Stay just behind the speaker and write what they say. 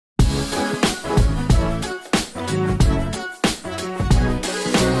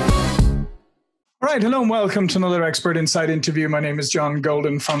right, hello and welcome to another Expert Insight interview. My name is John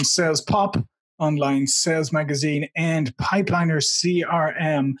Golden from SalesPOP, online sales magazine, and Pipeliner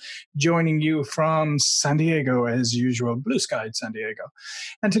CRM, joining you from San Diego as usual, blue skied San Diego.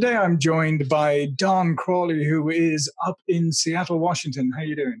 And today I'm joined by Don Crawley, who is up in Seattle, Washington. How are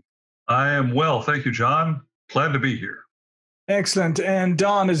you doing? I am well, thank you, John. Glad to be here. Excellent. And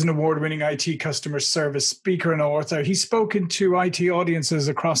Don is an award-winning IT customer service speaker and author. He's spoken to IT audiences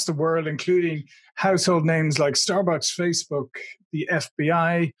across the world, including household names like Starbucks, Facebook, the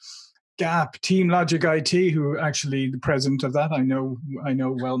FBI, Gap, Team Logic IT, who actually the president of that I know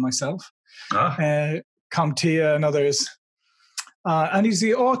well myself, CompTIA and others. And he's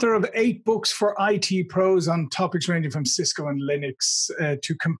the author of 8 books for IT pros on topics ranging from Cisco and Linux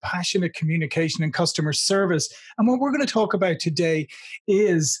to compassionate communication and customer service. And what we're going to talk about today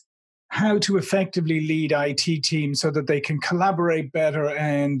is how to effectively lead IT teams so that they can collaborate better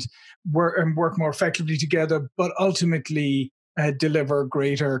and work more effectively together, but ultimately deliver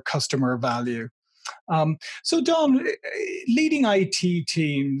greater customer value. So Don, leading IT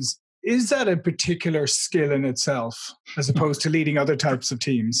teams, is that a particular skill in itself as opposed to leading other types of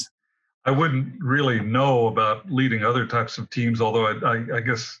teams? I wouldn't really know about leading other types of teams, although I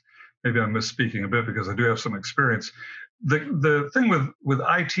guess maybe I'm misspeaking a bit because I do have some experience. The thing with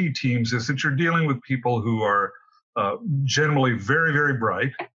IT teams is that you're dealing with people who are generally very, very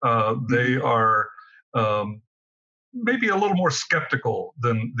bright. They are maybe a little more skeptical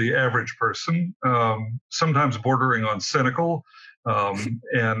than the average person, sometimes bordering on cynical.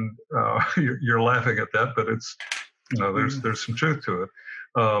 And you're laughing at that, but it's, there's some truth to it.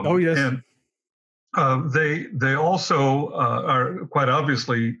 Oh yes. And they also are quite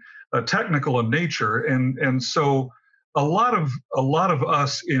obviously technical in nature, and so a lot of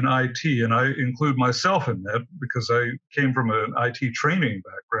us in IT, and I include myself in that because I came from an IT training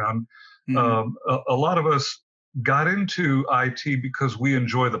background. A lot of us got into IT because we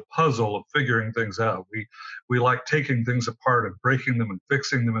enjoy the puzzle of figuring things out. We like taking things apart and breaking them and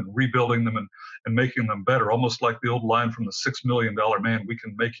fixing them and rebuilding them and making them better, almost like the old line from the $6 Million Man, we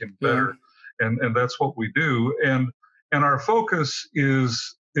can make him better. Yeah. And that's what we do. And our focus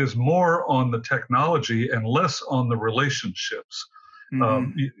is more on the technology and less on the relationships.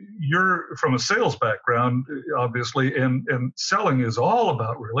 You're from a sales background, obviously, and selling is all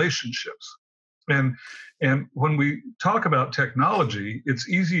about relationships. And when we talk about technology, it's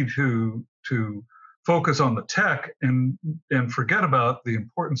easy to focus on the tech and forget about the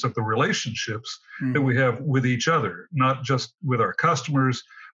importance of the relationships that we have with each other, not just with our customers,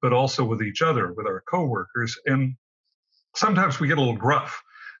 but also with each other, with our coworkers. And sometimes we get a little gruff.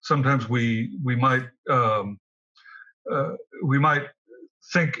 Sometimes we might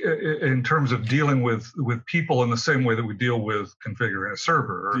think in terms of dealing with people in the same way that we deal with configuring a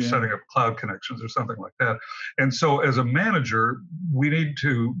server or setting up cloud connections or something like that. And so as a manager, we need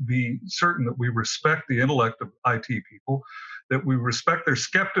to be certain that we respect the intellect of IT people, that we respect their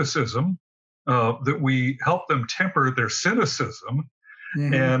skepticism, that we help them temper their cynicism,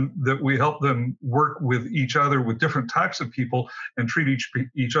 and that we help them work with each other, with different types of people, and treat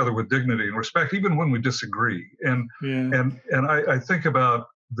each other with dignity and respect, even when we disagree. And I think about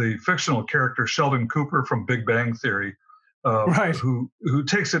the fictional character Sheldon Cooper from Big Bang Theory, who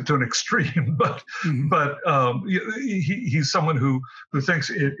takes it to an extreme, but he's someone who thinks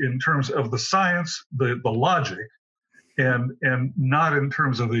in terms of the science, the logic, and not in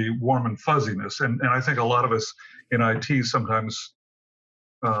terms of the warm and fuzziness. And I think a lot of us in IT sometimes.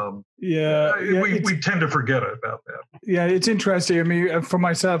 We tend to forget about that. Yeah, it's interesting. I mean, for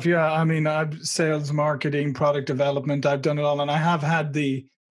myself, I've sales, marketing, product development. I've done it all, and I have had the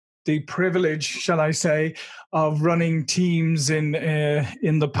privilege, shall I say, of running teams in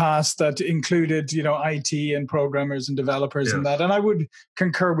the past that included, IT and programmers and developers and that. And I would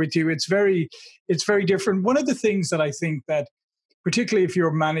concur with you. It's very different. One of the things that I think that, particularly if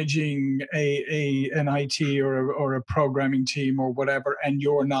you're managing an IT or a programming team or whatever, and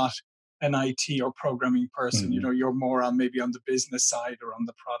you're not an IT or programming person, you're more on maybe on the business side or on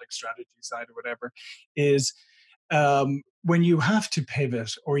the product strategy side or whatever, is when you have to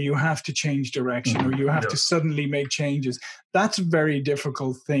pivot or you have to change direction or you have to suddenly make changes, that's a very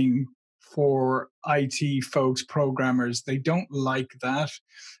difficult thing for IT folks, programmers. They don't like that.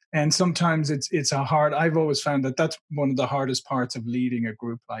 And sometimes it's I've always found that that's one of the hardest parts of leading a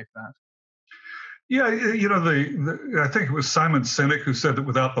group like that. Yeah, I think it was Simon Sinek who said that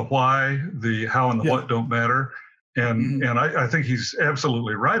without the why, the how and the what don't matter. And I think he's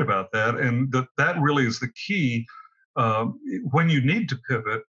absolutely right about that. And that really is the key. When you need to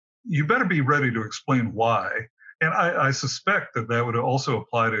pivot, you better be ready to explain why. And I suspect that that would also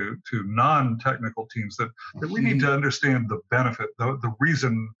apply to non-technical teams, that we need to understand the benefit, the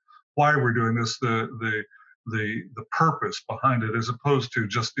reason why we're doing this, the purpose behind it, as opposed to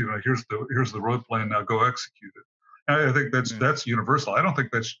just, here's the road plan, now go execute it. And I think that's universal. I don't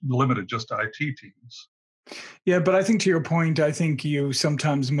think that's limited just to IT teams. Yeah, but I think to your point, I think you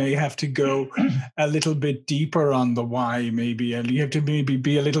sometimes may have to go a little bit deeper on the why, maybe, and you have to maybe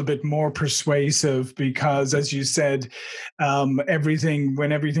be a little bit more persuasive because, as you said, when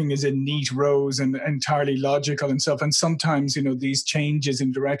everything is in neat rows and entirely logical and stuff, and sometimes these changes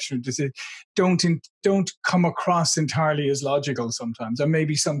in direction don't come across entirely as logical sometimes, and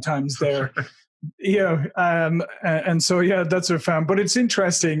maybe sometimes they're. Yeah, and so that's what I found. But it's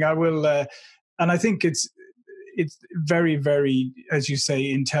interesting. I will. And I think it's very, very, as you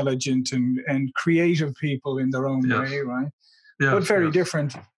say, intelligent and creative people in their own way, right? Yeah, but very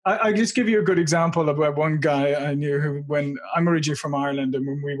different. I just give you a good example of one guy I knew who, when I'm originally from Ireland, and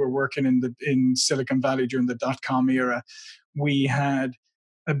when we were working in Silicon Valley during the .com era, we had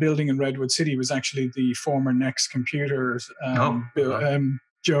a building in Redwood City. It was actually the former Next Computers.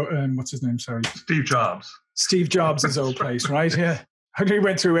 Joe, what's his name? Sorry, Steve Jobs. Steve Jobs' old place, right? Yeah. I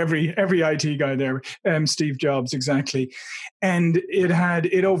went through every IT guy there, Steve Jobs, exactly. And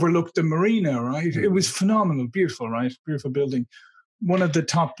it overlooked the marina, right? It was phenomenal, beautiful, right? Beautiful building. One of the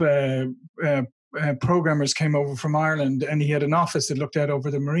top programmers came over from Ireland, and he had an office that looked out over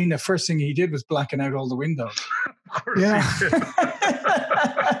the marina. First thing he did was blacking out all the windows. Of course he did.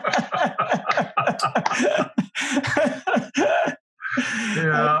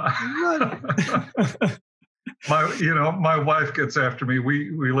 Yeah. My wife gets after me.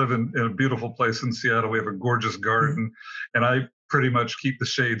 We live in a beautiful place in Seattle. We have a gorgeous garden, and I pretty much keep the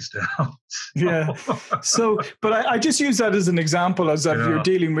shades down. Yeah. So, but I just use that as an example, as if you're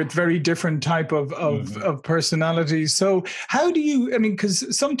dealing with very different type of personalities. So how do you,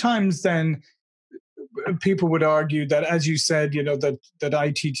 because sometimes then people would argue that, as you said, that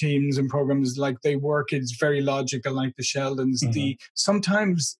IT teams and programs, like they work, it's very logical, like the Sheldons.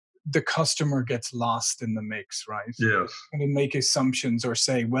 Sometimes the customer gets lost in the mix, right? Yes. And they make assumptions or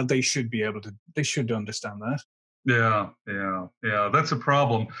say, well, they should understand that. Yeah. That's a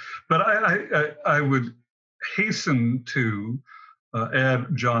problem. But I would hasten to add,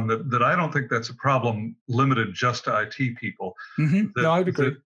 John, that I don't think that's a problem limited just to IT people. No, I'd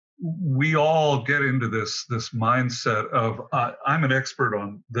agree. We all get into this mindset of I'm an expert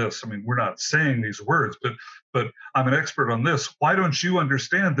on this. We're not saying these words, but I'm an expert on this. Why don't you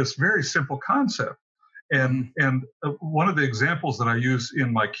understand this very simple concept? And one of the examples that I use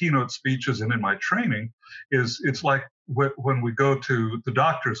in my keynote speeches and in my training is it's like when we go to the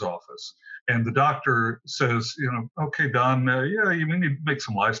doctor's office and the doctor says, okay, Don, you need to make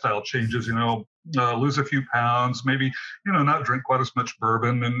some lifestyle changes, lose a few pounds, maybe, not drink quite as much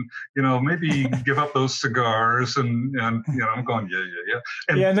bourbon, and, maybe give up those cigars. And I'm going, yeah.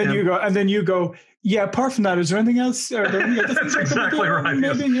 And then you go, yeah, apart from that, is there anything else? That's exactly right.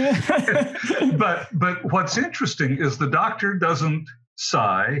 Maybe, yeah. But what's interesting is the doctor doesn't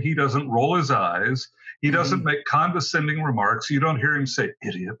sigh. He doesn't roll his eyes. He doesn't make condescending remarks. You don't hear him say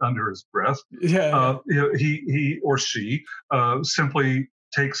 "idiot" under his breath. Yeah. He or she simply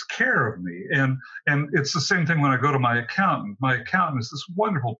takes care of me, and it's the same thing when I go to my accountant. My accountant is this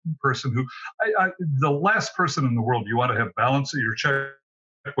wonderful person who, the last person in the world you want to have balance at your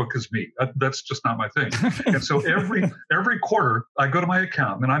checkbook is me. That's just not my thing. And so every quarter I go to my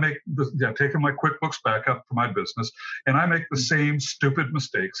accountant and I make taking my QuickBooks back up for my business, and I make the same stupid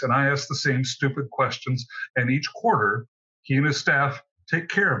mistakes and I ask the same stupid questions. And each quarter, he and his staff take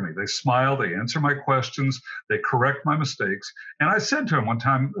care of me. They smile, they answer my questions, they correct my mistakes. And I said to him one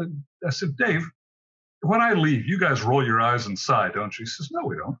time, I said, Dave, when I leave, you guys roll your eyes and sigh, don't you? He says, no,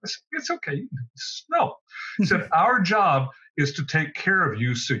 we don't. I said, it's okay. He says, no. He said, our job is to take care of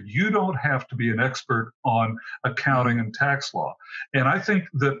you so you don't have to be an expert on accounting and tax law. And I think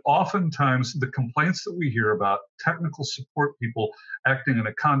that oftentimes the complaints that we hear about technical support people acting in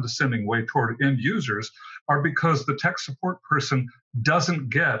a condescending way toward end users are because the tech support person doesn't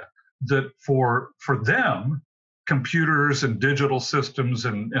get that for them, computers and digital systems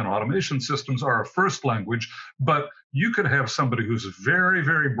and automation systems are a first language, but you could have somebody who's very,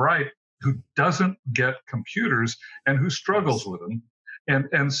 very bright who doesn't get computers and who struggles with them.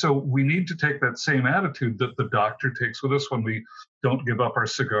 And so we need to take that same attitude that the doctor takes with us when we don't give up our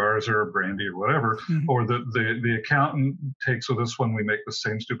cigars or brandy or whatever, or the accountant takes with us when we make the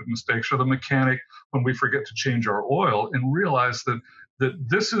same stupid mistakes, or the mechanic when we forget to change our oil, and realize that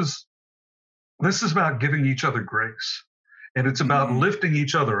this is about giving each other grace, and it's about lifting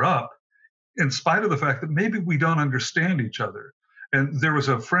each other up in spite of the fact that maybe we don't understand each other. And there was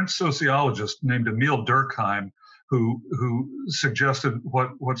a French sociologist named Emile Durkheim who suggested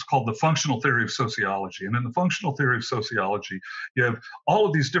what's called the functional theory of sociology. And in the functional theory of sociology, you have all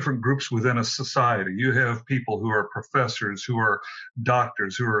of these different groups within a society. You have people who are professors, who are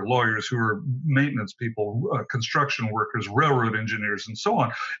doctors, who are lawyers, who are maintenance people, construction workers, railroad engineers, and so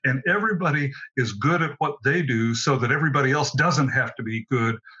on. And everybody is good at what they do so that everybody else doesn't have to be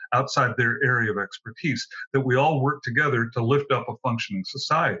good outside their area of expertise, that we all work together to lift up a functioning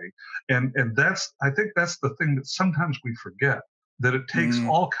society. And I think that's the thing that sometimes we forget, that it takes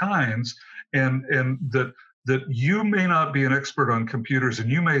all kinds, and that you may not be an expert on computers and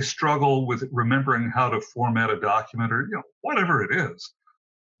you may struggle with remembering how to format a document or whatever it is.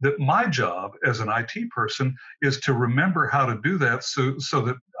 That my job as an IT person is to remember how to do that so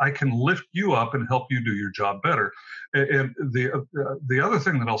that I can lift you up and help you do your job better. And the other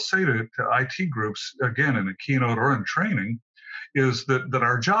thing that I'll say to IT groups, again, in a keynote or in training, is that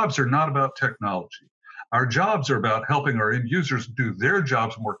our jobs are not about technology. Our jobs are about helping our end users do their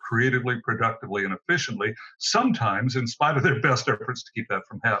jobs more creatively, productively, and efficiently, sometimes in spite of their best efforts to keep that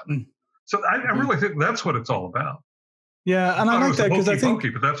from happening. So I really think that's what it's all about. Yeah, and I like that because I think,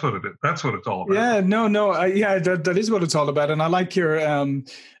 but that's what it is. That's what it's all about. Yeah, that is what it's all about. And I like your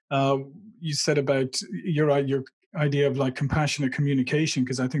you said about your idea of like compassionate communication,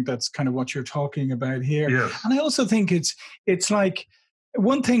 because I think that's kind of what you're talking about here. Yes. And I also think it's like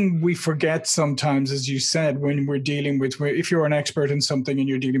one thing we forget sometimes, as you said, when we're dealing with, if you're an expert in something and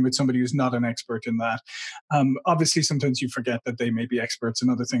you're dealing with somebody who's not an expert in that, obviously sometimes you forget that they may be experts in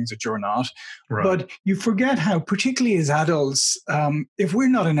other things that you're not. Right. But you forget how, particularly as adults, if we're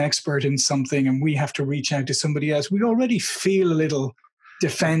not an expert in something and we have to reach out to somebody else, we already feel a little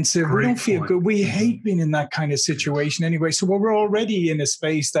defensive. We don't feel good. We hate being in that kind of situation anyway. So we're already in a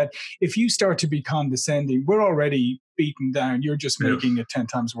space that if you start to be condescending, we're already beaten down. You're just making it 10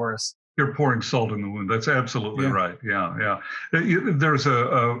 times worse. You're pouring salt in the wound. That's absolutely right. Yeah. There's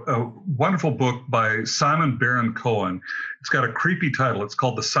a wonderful book by Simon Baron-Cohen. It's got a creepy title. It's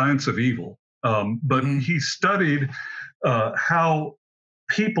called The Science of Evil. But he studied how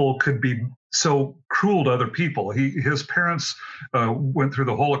people could be so cruel to other people. His parents went through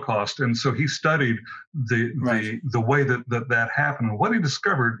the Holocaust, and so he studied the way that happened. And what he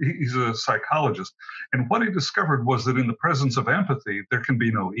discovered, he's a psychologist, and what he discovered was that in the presence of empathy, there can be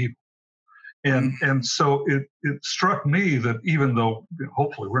no evil. And so it struck me that even though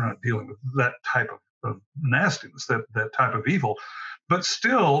hopefully we're not dealing with that type of nastiness, that type of evil, but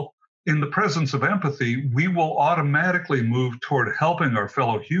still, in the presence of empathy, we will automatically move toward helping our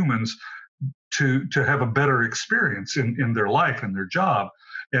fellow humans to have a better experience in their life and their job.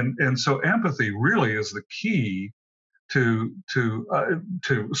 And so empathy really is the key to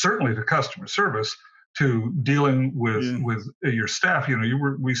certainly to customer service, to dealing with your staff.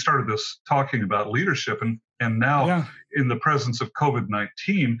 We started this talking about leadership, and now in the presence of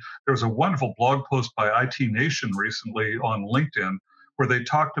COVID-19, there was a wonderful blog post by IT Nation recently on LinkedIn where they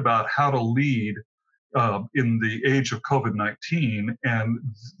talked about how to lead in the age of COVID-19. And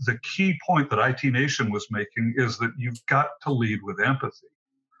the key point that IT Nation was making is that you've got to lead with empathy.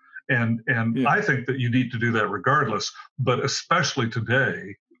 And I think that you need to do that regardless, but especially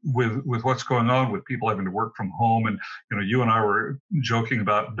today with what's going on with people having to work from home. And, you and I were joking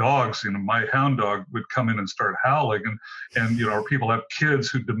about dogs. My hound dog would come in and start howling, and our people have kids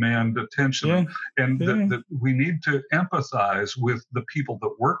who demand attention. That we need to empathize with the people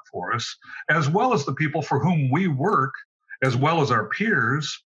that work for us, as well as the people for whom we work, as well as our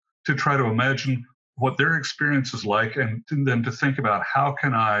peers, to try to imagine what their experience is like, and then to think about how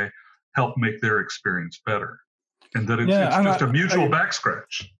can I help make their experience better. And that it's just a mutual back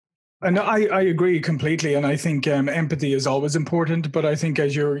scratch. And I agree completely, and I think empathy is always important. But I think,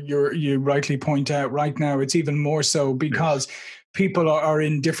 as you rightly point out, right now it's even more so because people are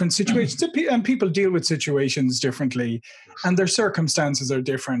in different situations, and people deal with situations differently, and their circumstances are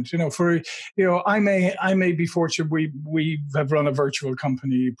different. I may be fortunate. We have run a virtual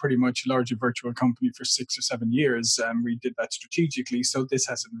company, pretty much largely virtual company, for 6 or 7 years, and we did that strategically. So this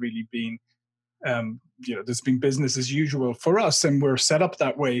hasn't really been. There's been business as usual for us, and we're set up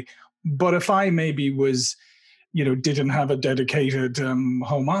that way. But if I maybe was, didn't have a dedicated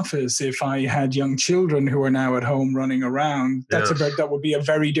home office, if I had young children who are now at home running around, that would be a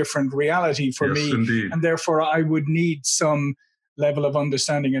very different reality for me. Indeed. And therefore I would need some level of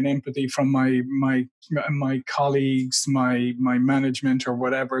understanding and empathy from my colleagues, my management, or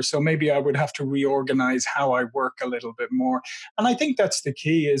whatever. So maybe I would have to reorganize how I work a little bit more. And I think that's the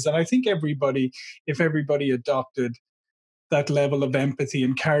key, is that I think if everybody adopted that level of empathy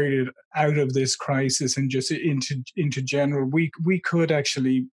and carried it out of this crisis and just into general, we could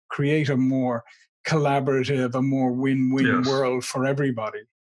actually create a more collaborative, a more win-win Yes. world for everybody.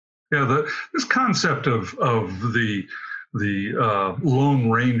 Yeah, this concept of the Lone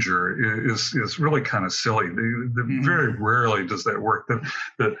Ranger is really kind of silly. Very rarely does that work.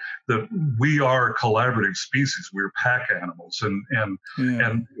 That we are a collaborative species. We're pack animals, and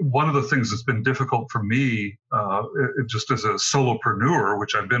one of the things that's been difficult for me, just as a solopreneur,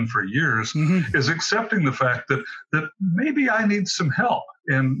 which I've been for years, is accepting the fact that maybe I need some help,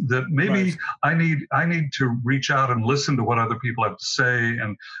 and that maybe I need to reach out and listen to what other people have to say,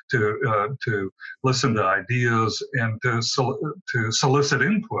 and to listen to ideas, and to solicit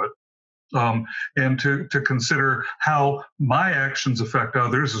input, and to consider how my actions affect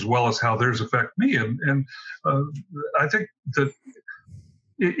others as well as how theirs affect me. And I think that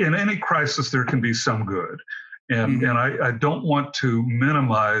in any crisis there can be some good. And I don't want to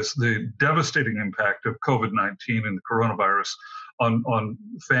minimize the devastating impact of COVID-19 and the coronavirus on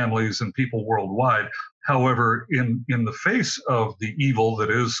families and people worldwide. However, in the face of the evil that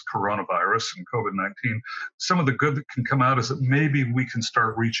is coronavirus and COVID-19, some of the good that can come out is that maybe we can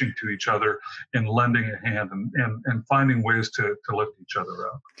start reaching to each other and lending a hand and finding ways to lift each other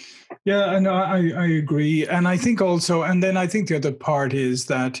up. Yeah, and I agree. And I think also, and then I think the other part is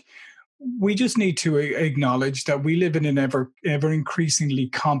that we just need to acknowledge that we live in an ever increasingly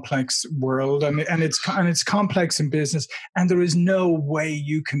complex world, and it's complex in business, and there is no way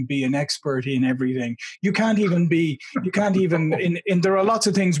you can be an expert in everything. You can't even there are lots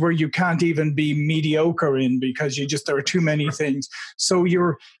of things where you can't even be mediocre in, because there are too many things. So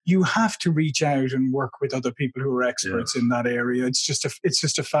you have to reach out and work with other people who are experts in that area. It's just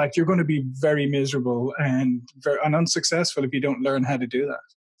a fact. You're going to be very miserable and unsuccessful if you don't learn how to do that.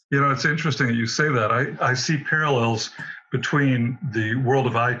 You know, it's interesting that you say that. I see parallels between the world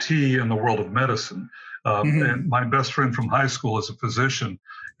of IT and the world of medicine. And my best friend from high school is a physician,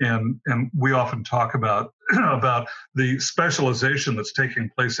 and we often talk about the specialization that's taking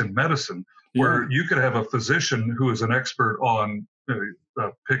place in medicine, where you could have a physician who is an expert on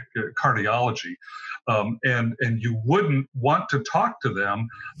cardiology, and you wouldn't want to talk to them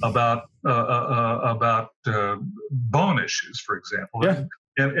about bone issues, for example. Yeah.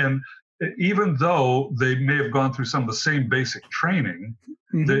 And even though they may have gone through some of the same basic training,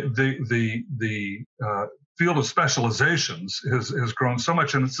 the field of specializations has grown so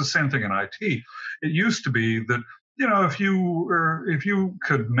much, and it's the same thing in IT. It used to be that, you know, if you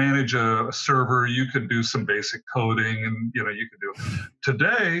could manage a server, you could do some basic coding, and you could do it.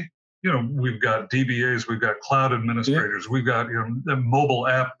 Today, we've got DBAs, we've got cloud administrators, we've got the mobile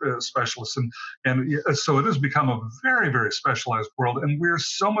app specialists, and so it has become a very, very specialized world, and we're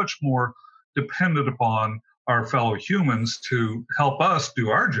so much more dependent upon our fellow humans to help us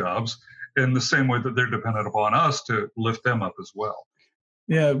do our jobs in the same way that they're dependent upon us to lift them up as well.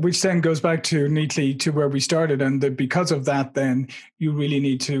 Yeah, which then goes back to neatly to where we started. And because of that, then you really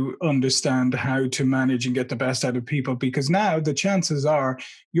need to understand how to manage and get the best out of people, because now the chances are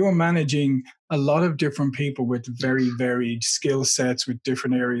you're managing a lot of different people with very varied skill sets, with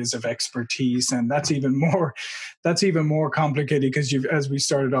different areas of expertise. And that's even more complicated, because as we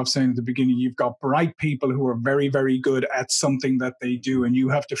started off saying at the beginning, you've got bright people who are very, very good at something that they do, and you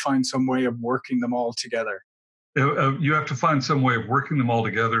have to find some way of working them all together. You have to find some way of working them all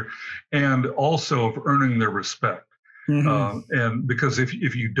together, and also of earning their respect. And because if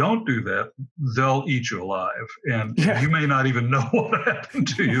you don't do that, they'll eat you alive, and you may not even know what happened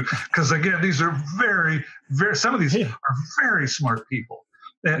to you. Because again, these are very, very. Some of these are very smart people,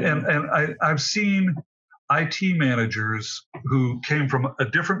 and I've seen IT managers who came from a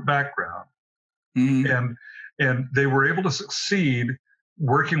different background, and they were able to succeed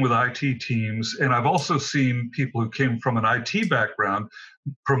working with IT teams. And I've also seen people who came from an IT background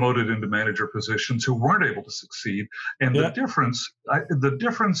promoted into manager positions who weren't able to succeed. And the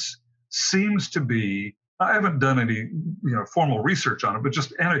difference seems to be, I haven't done any formal research on it, but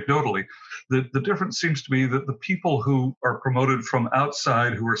just anecdotally, the difference seems to be that the people who are promoted from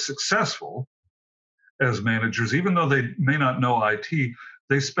outside, who are successful as managers, even though they may not know IT,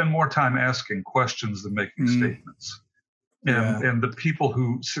 they spend more time asking questions than making statements. And the people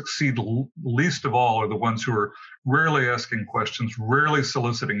who succeed least of all are the ones who are rarely asking questions, rarely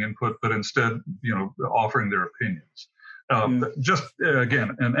soliciting input, but instead, offering their opinions. Just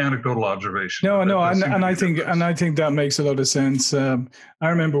again, an anecdotal observation. I think that makes a lot of sense. I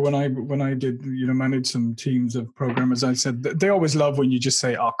remember when I did manage some teams of programmers, I said they always love when you just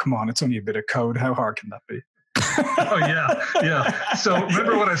say, "Oh, come on, it's only a bit of code. How hard can that be?" Oh, yeah. So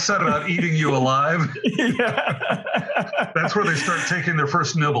remember when I said about eating you alive? Yeah. That's where they start taking their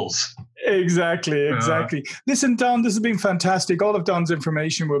first nibbles. Exactly. Listen, Don, this has been fantastic. All of Don's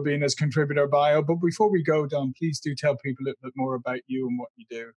information will be in his contributor bio. But before we go, Don, please do tell people a little bit more about you and what you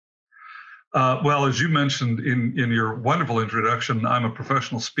do. Well, as you mentioned in your wonderful introduction, I'm a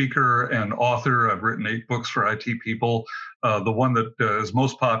professional speaker and author. I've written 8 books for IT people. The one that is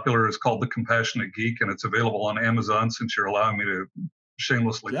most popular is called The Compassionate Geek, and it's available on Amazon. Since you're allowing me to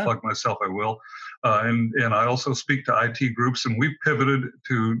shamelessly plug myself, I will. And I also speak to IT groups, and we've pivoted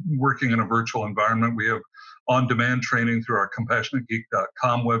to working in a virtual environment. We have on-demand training through our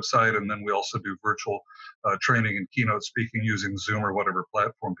CompassionateGeek.com website, and then we also do virtual training and keynote speaking using Zoom or whatever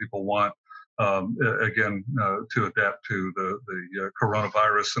platform people want. Again, to adapt to the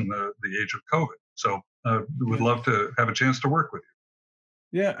coronavirus and the age of COVID. So would love to have a chance to work with you.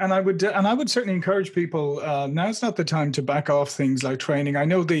 Yeah, and I would certainly encourage people. Now's not the time to back off things like training. I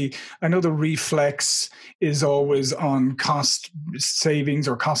know the reflex is always on cost savings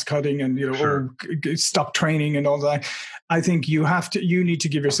or cost cutting, and stop training and all that. I think you need to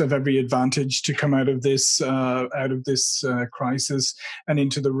give yourself every advantage to come out of this crisis and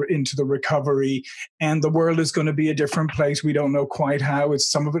into the recovery. And the world is going to be a different place. We don't know quite how.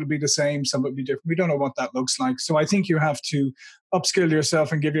 Some of it will be the same, some of it will be different. We don't know what that looks like. So I think you have to upskill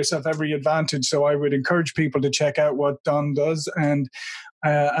yourself and give yourself every advantage. So I would encourage people to check out what Don does. And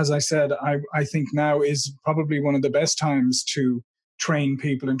as I said, I think now is probably one of the best times to train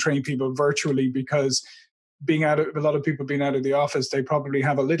people virtually, because a lot of people being out of the office, they probably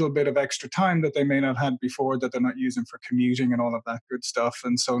have a little bit of extra time that they may not have had before that they're not using for commuting and all of that good stuff.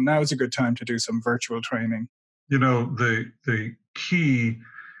 And so now is a good time to do some virtual training. You know, the key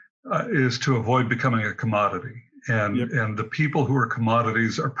is to avoid becoming a commodity. And the people who are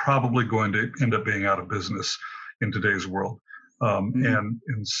commodities are probably going to end up being out of business in today's world. And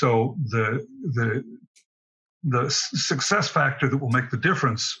so the success factor that will make the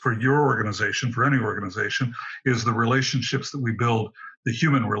difference for your organization, for any organization, is the relationships that we build, the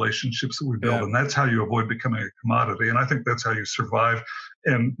human relationships that we build. And that's how you avoid becoming a commodity. And I think that's how you survive,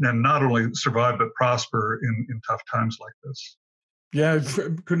 and not only survive, but prosper in tough times like this. Yeah,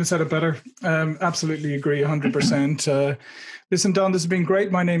 couldn't have said it better. Absolutely agree, 100%. Listen, Don, this has been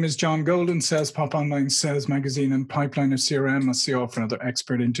great. My name is John Golden, SalesPOP Online Sales Magazine and Pipeline of CRM. I'll see you all for another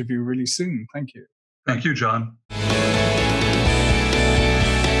expert interview really soon. Thank you. Thank you, John.